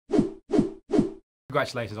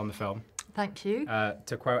Congratulations on the film. Thank you.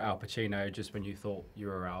 To quote Al Pacino, just when you thought you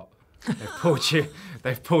were out,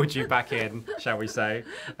 they've pulled you back in, shall we say.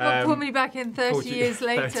 Pull me back in 30 years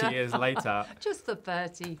later. 30 years later. Just the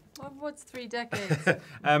 30. What's 3 decades?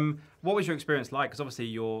 What was your experience like? Because obviously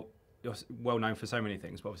you're well known for so many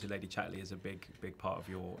things, but obviously Lady Chatterley is a big part of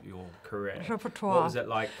your career. Repertoire. What was it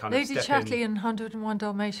like? Lady Chatterley and 101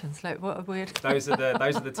 Dalmatians. Like, what a weird. Those are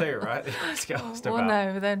the two, right? Let's get asked well,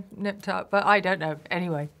 about. no, then nipped up, but I don't know.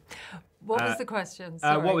 Anyway, what was the question?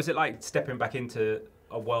 Sorry. What was it like stepping back into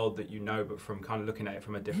a world that you know, but from kind of looking at it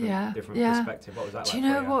from a different perspective? What was that like? Do you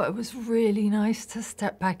know what? It was really nice to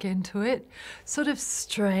step back into it. Sort of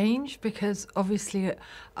strange because obviously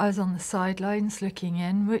I was on the sidelines looking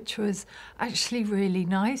in, which was actually really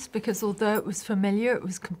nice because although it was familiar, it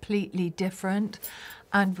was completely different.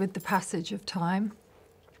 And with the passage of time,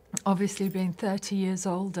 obviously being 30 years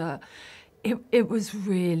older, it was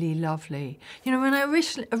really lovely. You know, when I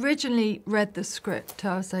originally read the script,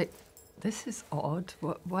 I was like, this is odd.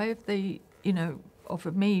 Why have they,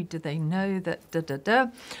 offered me? Do they know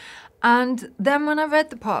that And then when I read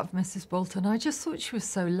the part of Mrs. Bolton, I just thought she was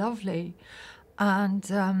so lovely. And,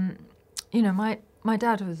 my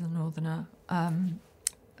dad was a Northerner.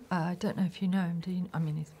 I don't know if you know him, do you? I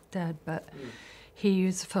mean, he's dead, but he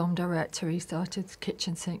was a film director. He started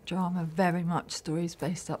kitchen sink drama, very much stories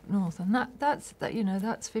based up north. And that's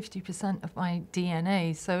 50% of my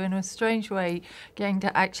DNA. So in a strange way, getting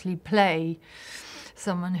to actually play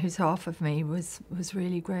someone who's half of me was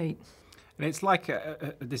really great. And it's like,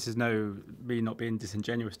 this is me not being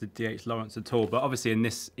disingenuous to D.H. Lawrence at all, but obviously in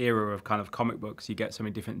this era of kind of comic books, you get so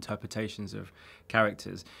many different interpretations of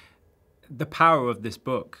characters. The power of this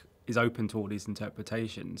book is open to all these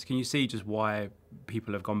interpretations. Can you see just why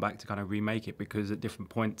people have gone back to kind of remake it? Because at different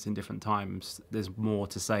points in different times, there's more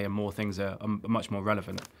to say and more things are much more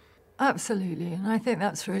relevant. Absolutely, and I think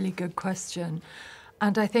that's a really good question.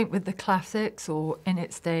 And I think with the classics, or in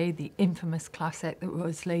its day, the infamous classic that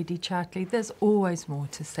was Lady Chatterley, there's always more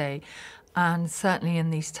to say. And certainly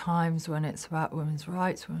in these times when it's about women's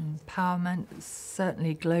rights, women's empowerment,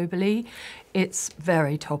 certainly globally, it's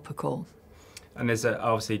very topical. And there's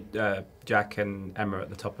obviously Jack and Emma at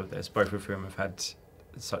the top of this, both of whom have had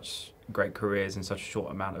such great careers in such a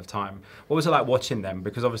short amount of time. What was it like watching them?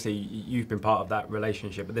 Because obviously you've been part of that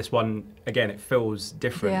relationship, but this one, again, it feels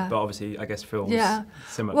different, but obviously I guess feels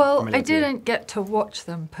similar. Well, I didn't get to watch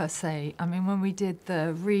them per se. I mean, when we did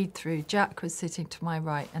the read-through, Jack was sitting to my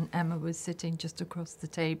right and Emma was sitting just across the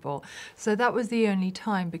table. So that was the only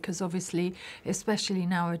time, because obviously, especially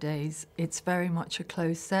nowadays, it's very much a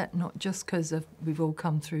closed set, not just because we've all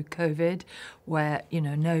come through COVID, where,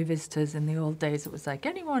 no visitors. In the old days, it was like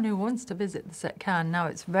anyone who wants to visit the set can. Now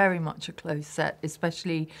it's very much a closed set,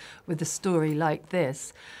 especially with a story like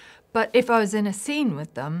this. But if I was in a scene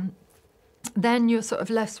with them, then you're sort of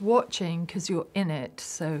less watching because you're in it,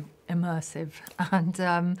 so immersive.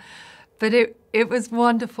 And but it was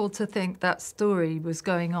wonderful to think that story was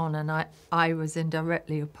going on, and I was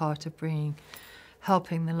indirectly a part of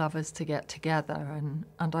helping the lovers to get together,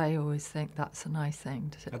 and I always think that's a nice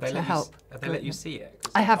thing to help. Have they let you see it?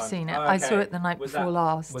 I have seen it. I saw it the night before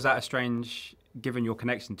last. Was that a strange, given your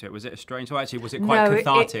connection to it, was it a strange, or actually was it quite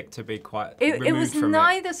cathartic to be quite removed from it? It was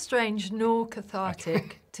neither strange nor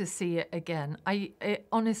cathartic to see it again.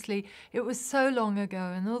 Honestly, it was so long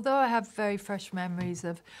ago, and although I have very fresh memories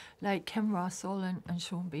of like Kim Russell and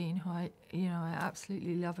Sean Bean, who I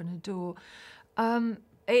absolutely love and adore,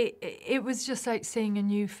 it was just like seeing a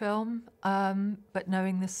new film, but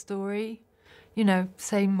knowing the story.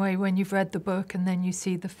 Same way when you've read the book and then you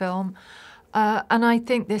see the film. And I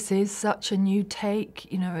think this is such a new take.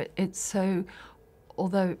 It's so,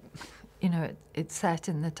 although, it's set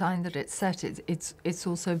in the time that it's set, it's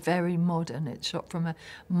also very modern. It's shot from a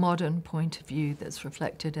modern point of view that's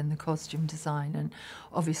reflected in the costume design. And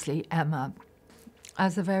obviously Emma,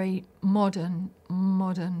 as a very modern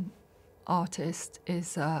artist,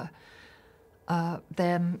 is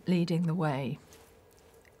them leading the way.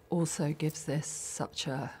 Also gives this such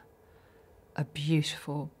a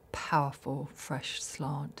beautiful, powerful, fresh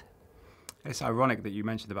slant. It's ironic that you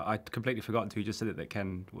mentioned about, I completely forgot until you just said it, that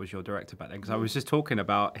Ken was your director back then, because I was just talking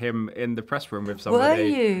about him in the press room with somebody. Were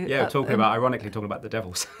you? Yeah, ironically talking about the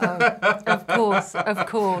Devils. Of course. I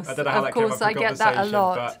don't know how that came up in I get that a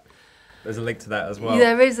lot. But there's a link to that as well.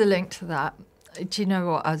 There is a link to that. Do you know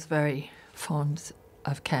what? I was very fond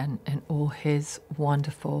of Ken in all his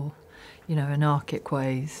wonderful, anarchic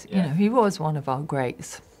ways. Yeah. He was one of our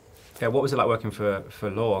greats. Yeah, what was it like working for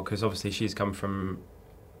Laure? Because obviously she's come from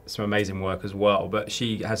some amazing work as well, but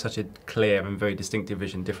she has such a clear and very distinctive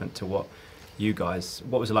vision, different to what You Guys.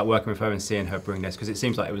 What was it like working with her and seeing her bring this? Because it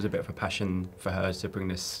seems like it was a bit of a passion for her to bring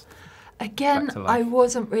this Again, back to life. I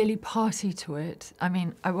wasn't really party to it. I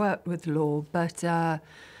mean, I worked with Laure, but,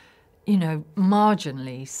 you know,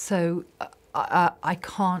 marginally. So I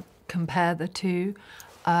can't compare the two.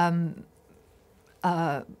 But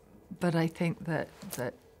I think that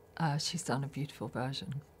she's done a beautiful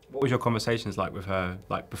version. What was your conversations like with her,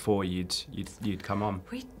 like before you'd come on?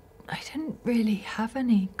 I didn't really have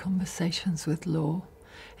any conversations with Laure.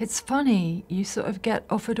 It's funny, you sort of get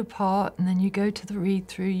offered a part and then you go to the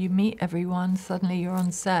read-through, you meet everyone, suddenly you're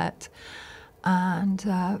on set. And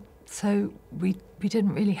so we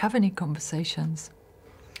didn't really have any conversations.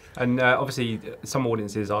 And obviously some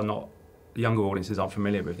audiences are not, younger audiences aren't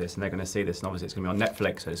familiar with this and they're going to see this, and obviously it's going to be on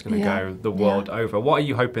Netflix, so it's going to go the world over. What are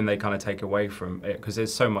you hoping they kind of take away from it? Because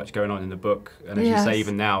there's so much going on in the book, and as you say,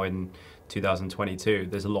 even now in 2022,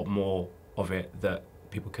 there's a lot more of it that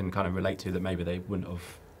people can kind of relate to that maybe they wouldn't have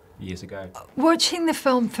years ago. Watching the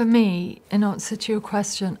film, for me, in answer to your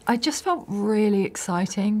question, I just felt really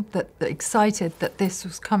excited that this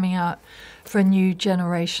was coming out for a new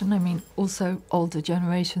generation. I mean, also older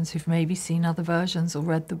generations who've maybe seen other versions or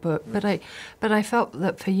read the book. But I felt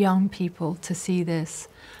that for young people to see this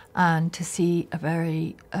and to see a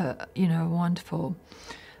very, you know, wonderful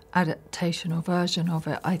adaptation or version of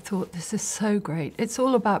it, I thought this is so great. It's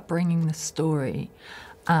all about bringing the story,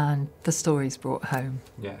 and the story's brought home.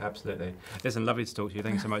 Yeah, absolutely. Listen, lovely to talk to you.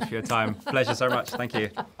 Thank you so much for your time. Pleasure so much. Thank you.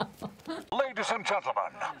 Ladies and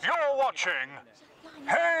gentlemen, you're watching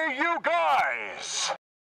Hey You Guys!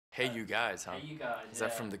 Hey You Guys, huh? Hey You Guys. Is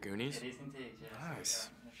that from the Goonies? It is indeed, yes. Nice.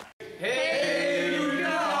 Hey You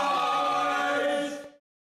Guys!